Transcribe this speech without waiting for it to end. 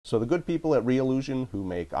So the good people at Reallusion, who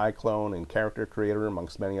make iClone and Character Creator,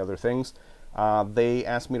 amongst many other things, they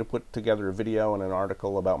asked me to put together a video and an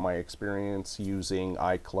article about my experience using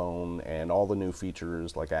iClone and all the new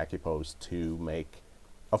features like AccuPose to make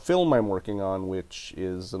a film I'm working on, which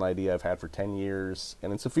is an idea I've had for 10 years,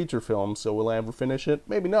 and it's a feature film, so will I ever finish it?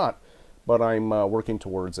 Maybe not, but I'm working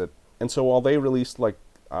towards it. And so while they released like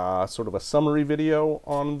sort of a summary video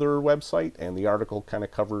on their website, and the article kind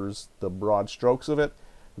of covers the broad strokes of it,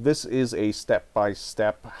 this is a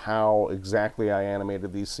step-by-step how exactly I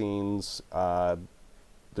animated these scenes.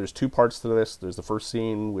 There's two parts to this. There's the first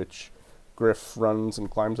scene, which Griff runs and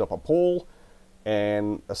climbs up a pole,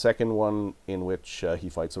 and a second one in which he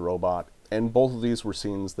fights a robot. And both of these were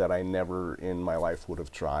scenes that I never in my life would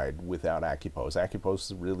have tried without AccuPose.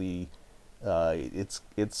 AccuPose is really,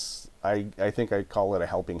 I think I call it a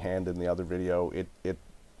helping hand in the other video. It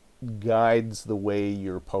guides the way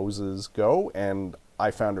your poses go, and I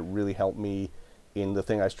found it really helped me in the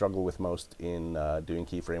thing I struggle with most in doing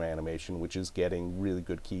keyframe animation, which is getting really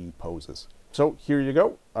good key poses. So here you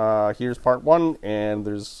go. Here's part one, and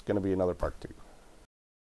there's going to be another part two.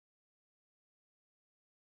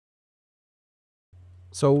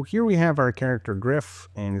 So here we have our character Griff,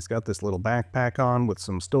 and he's got this little backpack on with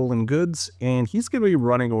some stolen goods, and he's going to be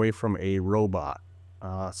running away from a robot.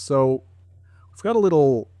 So we've got a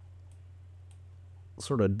little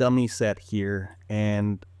sort of dummy set here,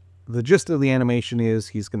 and the gist of the animation is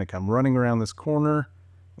he's going to come running around this corner,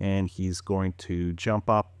 and he's going to jump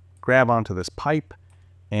up, grab onto this pipe,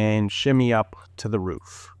 and shimmy up to the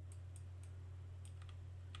roof.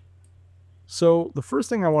 So the first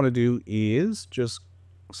thing I want to do is just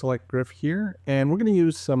select Griff here, and we're going to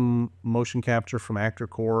use some motion capture from Actor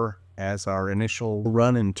Core as our initial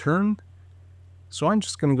run and turn. So I'm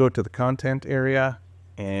just going to go to the content area,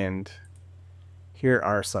 and here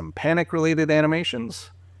are some panic related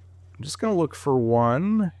animations. I'm just going to look for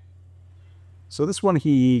one. So this one,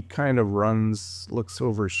 he kind of runs, looks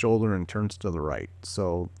over his shoulder and turns to the right.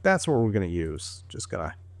 So that's what we're going to use. Just going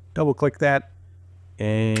to double click that.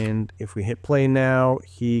 And if we hit play now,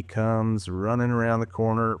 he comes running around the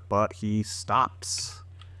corner, but he stops.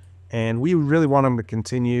 And we really want him to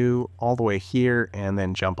continue all the way here and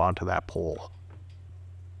then jump onto that pole.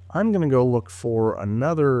 I'm going to go look for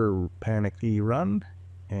another panicky run,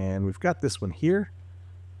 and we've got this one here.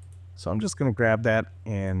 So I'm just going to grab that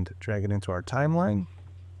and drag it into our timeline.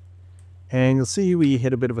 And you'll see we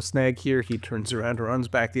hit a bit of a snag here. He turns around and runs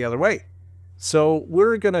back the other way. So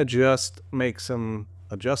we're going to just make some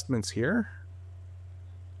adjustments here.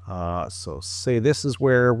 So say this is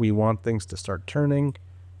where we want things to start turning.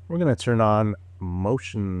 We're going to turn on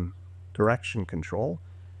motion direction control.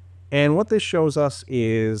 And what this shows us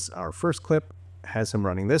is our first clip has him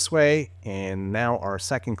running this way, and now our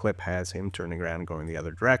second clip has him turning around and going the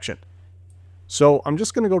other direction. So I'm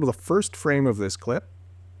just going to go to the first frame of this clip,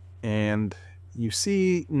 and you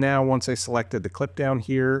see now once I selected the clip down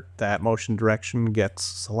here, that motion direction gets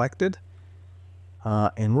selected.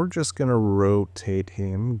 And we're just going to rotate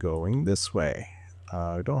him going this way.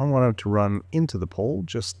 I don't want him to run into the pole,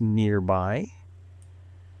 just nearby.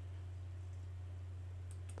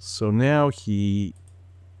 So now he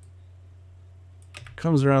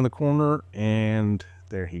comes around the corner, and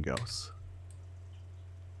there he goes.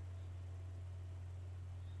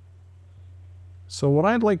 So what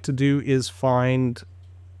I'd like to do is find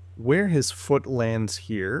where his foot lands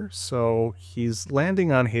here. So he's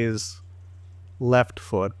landing on his left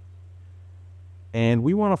foot, and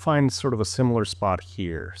we want to find sort of a similar spot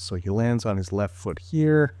here. So he lands on his left foot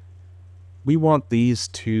here. We want these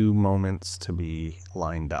two moments to be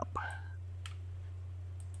lined up.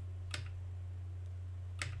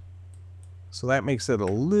 So that makes it a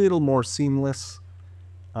little more seamless,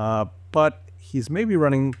 but he's maybe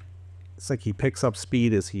running. It's like he picks up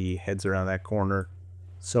speed as he heads around that corner.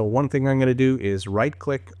 So one thing I'm going to do is right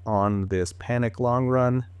click on this panic long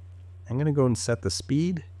run. I'm going to go and set the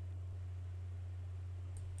speed.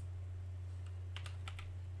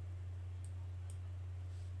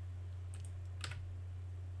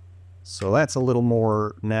 So that's a little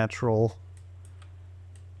more natural.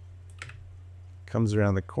 Comes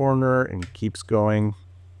around the corner and keeps going.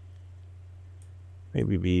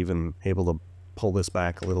 Maybe be even able to pull this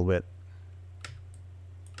back a little bit.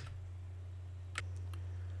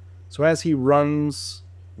 So as he runs,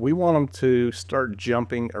 we want him to start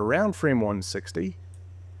jumping around frame 160.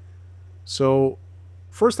 So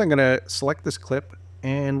first I'm going to select this clip,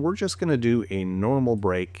 and we're just going to do a normal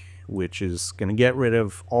break, which is going to get rid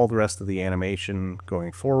of all the rest of the animation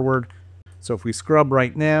going forward. So if we scrub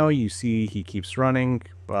right now, you see he keeps running,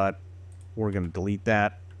 but we're going to delete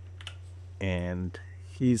that. And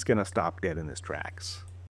he's going to stop dead in his tracks.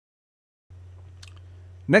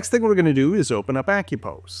 Next thing we're going to do is open up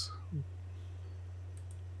AccuPose.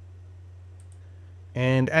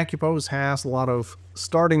 And AccuPose has a lot of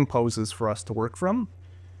starting poses for us to work from.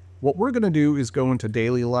 What we're going to do is go into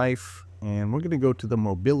daily life, and we're going to go to the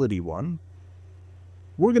mobility one.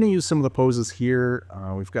 We're going to use some of the poses here.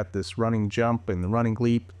 We've got this running jump and the running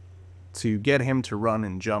leap to get him to run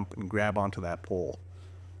and jump and grab onto that pole.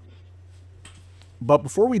 But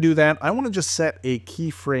before we do that, I want to just set a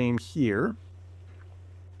keyframe here.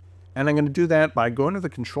 And I'm going to do that by going to the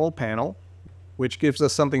control panel, which gives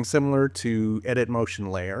us something similar to edit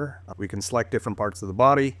motion layer. We can select different parts of the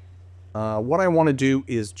body. What I want to do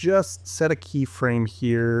is just set a keyframe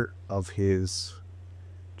here of his,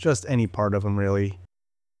 just any part of him really.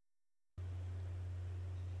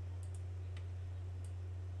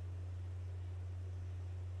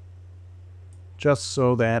 Just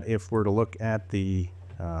so that if we're to look at the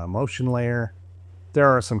motion layer, there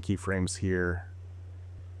are some keyframes here.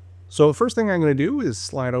 So the first thing I'm going to do is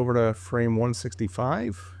slide over to frame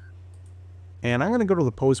 165. And I'm going to go to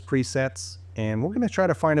the pose presets, and we're going to try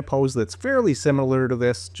to find a pose that's fairly similar to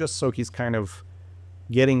this, just so he's kind of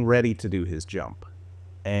getting ready to do his jump.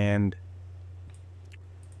 And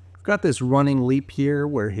I've got this running leap here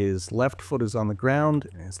where his left foot is on the ground,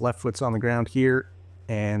 and his left foot's on the ground here,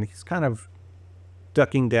 and he's kind of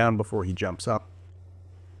ducking down before he jumps up.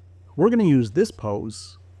 We're going to use this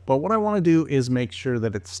pose, but what I want to do is make sure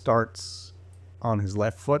that it starts on his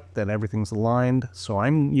left foot, that everything's aligned. So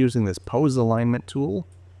I'm using this pose alignment tool,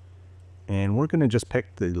 and we're going to just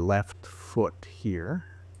pick the left foot here.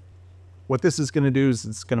 What this is going to do is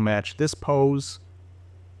it's going to match this pose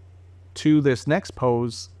to this next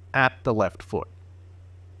pose at the left foot.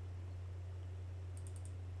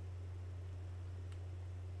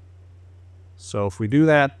 So if we do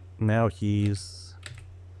that, now he's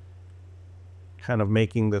kind of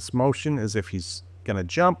making this motion as if he's going to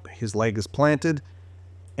jump. His leg is planted.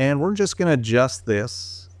 And we're just going to adjust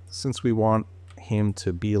this since we want him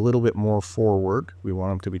to be a little bit more forward. We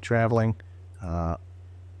want him to be traveling. I'm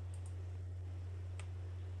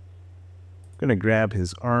going to grab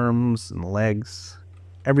his arms and legs,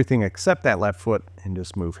 everything except that left foot, and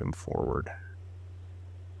just move him forward.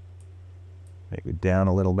 Maybe down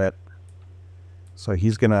a little bit. So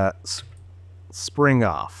he's going to spring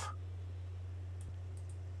off.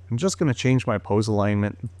 I'm just going to change my pose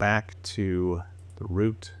alignment back to the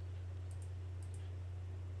root.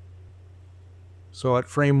 So at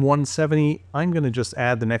frame 170, I'm going to just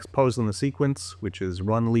add the next pose in the sequence, which is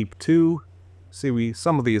run leap 2. See,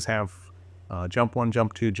 some of these have jump 1,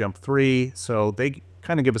 jump 2, jump 3, so they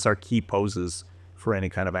kind of give us our key poses for any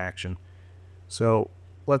kind of action. So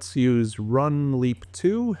let's use run leap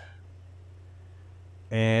 2.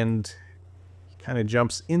 And he kind of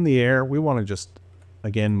jumps in the air. We want to just,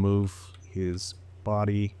 again, move his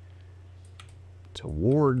body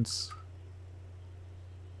towards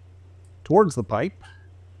the pipe.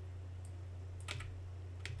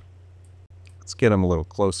 Let's get him a little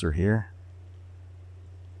closer here.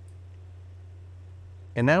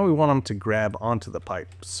 And now we want him to grab onto the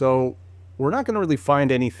pipe. So we're not going to really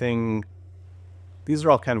find anything. These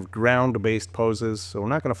are all kind of ground-based poses, so we're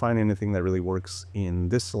not going to find anything that really works in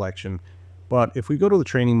this selection. But if we go to the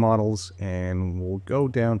training models and we'll go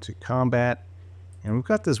down to combat, and we've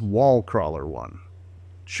got this wall crawler one.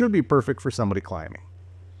 Should be perfect for somebody climbing.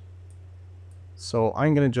 So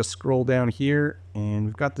I'm going to just scroll down here, and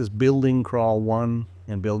we've got this building crawl 1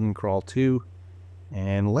 and building crawl 2.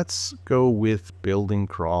 And let's go with building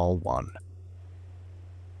crawl 1.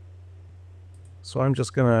 So I'm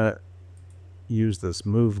just going to use this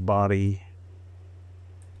move body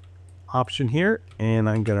option here, and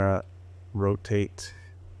I'm going to rotate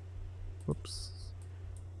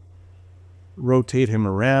him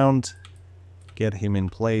around, get him in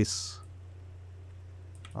place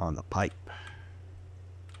on the pipe.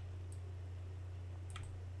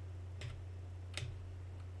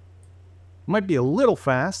 Might be a little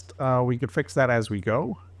fast. We could fix that as we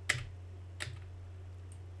go.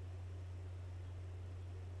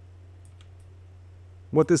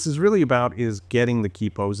 What this is really about is getting the key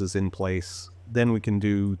poses in place. Then we can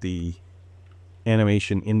do the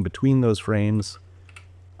animation in between those frames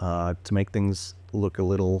to make things look a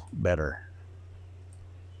little better.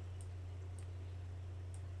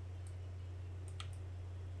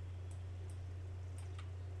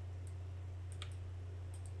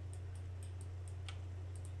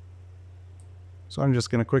 So I'm just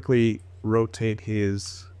going to quickly rotate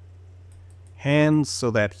his hands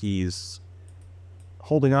so that he's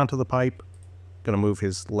holding onto the pipe. Going to move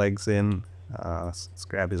his legs in. Let's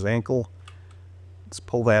grab his ankle. Let's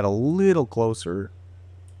pull that a little closer.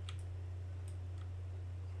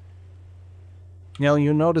 Now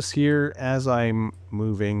you'll notice here as I'm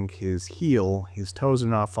moving his heel, his toes are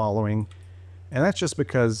not following. And that's just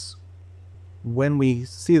because when we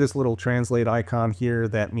see this little translate icon here,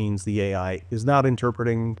 that means the AI is not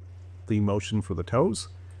interpreting the motion for the toes.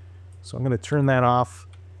 So I'm going to turn that off.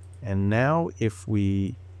 And now if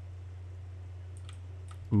we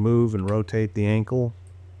move and rotate the ankle,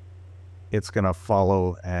 it's going to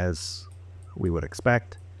follow as we would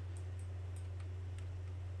expect.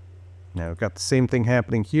 Now we've got the same thing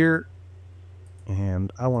happening here.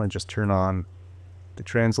 And I want to just turn on the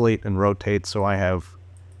translate and rotate so I have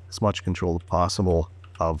as much control as possible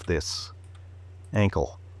of this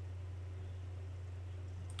ankle.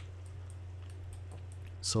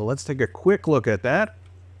 So let's take a quick look at that.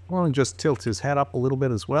 I want to just tilt his head up a little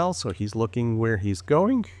bit as well so he's looking where he's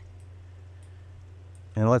going.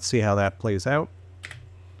 And let's see how that plays out.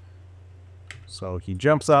 So he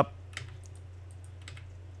jumps up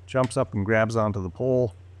and grabs onto the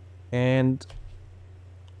pole, and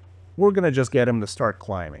we're going to just get him to start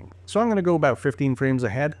climbing. So I'm going to go about 15 frames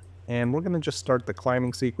ahead, and we're going to just start the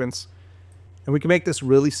climbing sequence. And we can make this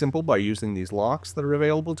really simple by using these locks that are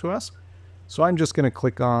available to us. So I'm just going to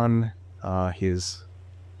click on his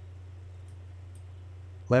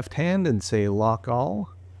left hand and say lock all,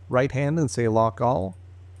 right hand and say lock all.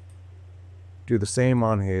 Do the same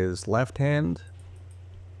on his left hand,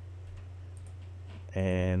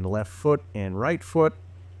 and left foot and right foot.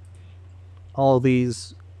 All of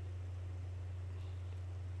these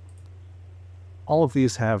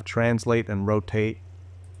have translate and rotate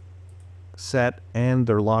set, and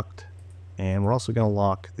they're locked. And we're also going to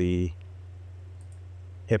lock the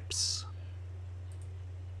hips.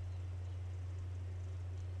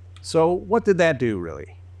 So what did that do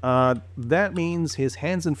really? That means his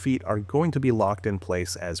hands and feet are going to be locked in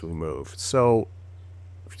place as we move. So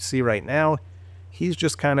if you see right now, he's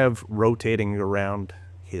just kind of rotating around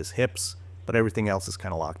his hips, but everything else is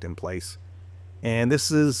kind of locked in place. And this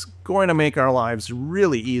is going to make our lives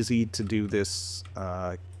really easy to do this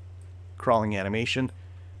crawling animation.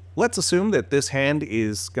 Let's assume that this hand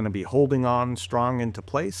is going to be holding on strong into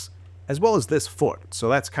place, as well as this foot. So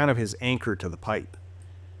that's kind of his anchor to the pipe.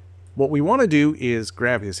 What we want to do is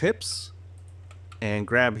grab his hips and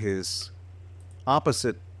grab his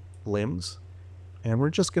opposite limbs, and we're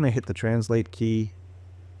just going to hit the translate key.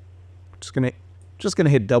 Just going to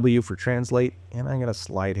hit W for translate, and I'm going to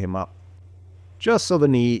slide him up just so the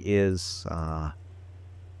knee is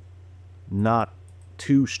not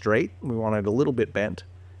too straight. We want it a little bit bent,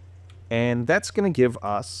 and that's going to give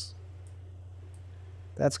us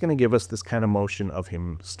this kind of motion of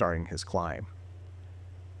him starting his climb.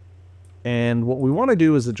 And what we want to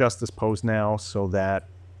do is adjust this pose now so that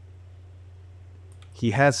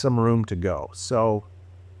he has some room to go. So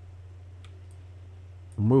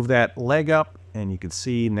move that leg up, and you can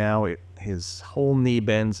see now his whole knee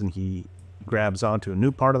bends and he grabs onto a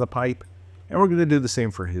new part of the pipe. And we're going to do the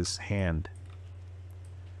same for his hand.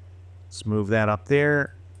 Let's move that up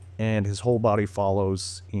there, and his whole body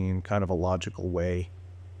follows in kind of a logical way.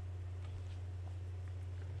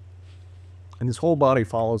 And his whole body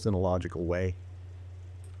follows in a logical way.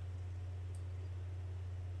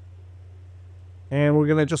 And we're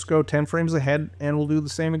going to just go 10 frames ahead, and we'll do the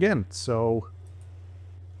same again. So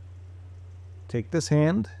take this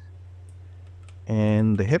hand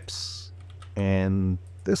and the hips and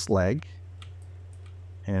this leg,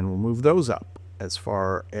 and we'll move those up as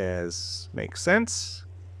far as makes sense.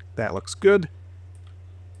 That looks good.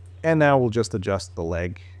 And now we'll just adjust the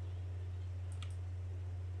leg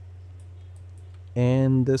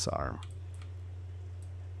and this arm.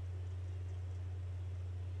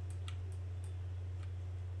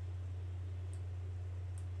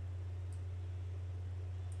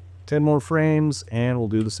 Ten more frames, and we'll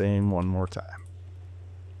do the same one more time.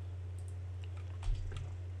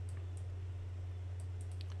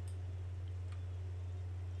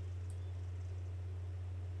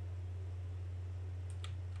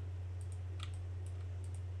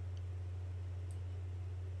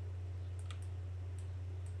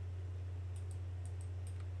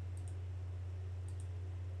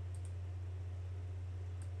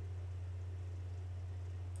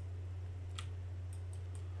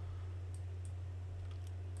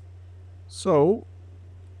 So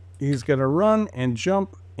he's going to run and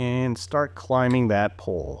jump and start climbing that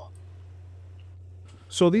pole.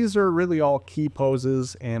 So these are really all key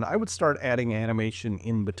poses, and I would start adding animation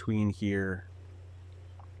in between here.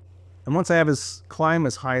 And once I have his climb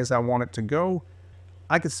as high as I want it to go,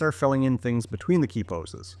 I could start filling in things between the key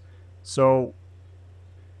poses. So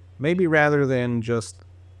maybe rather than just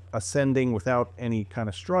ascending without any kind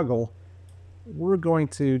of struggle, we're going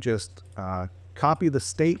to just copy the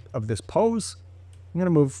state of this pose. I'm going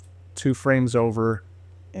to move 2 frames over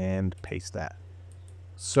and paste that.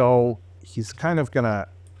 So he's kind of going to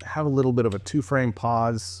have a little bit of a 2-frame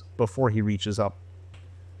pause before he reaches up,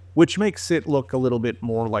 which makes it look a little bit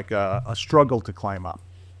more like a struggle to climb up.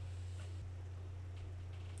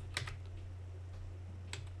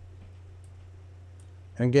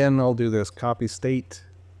 Again, I'll do this copy state.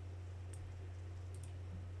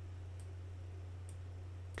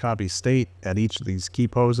 Copy state at each of these key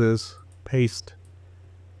poses, paste.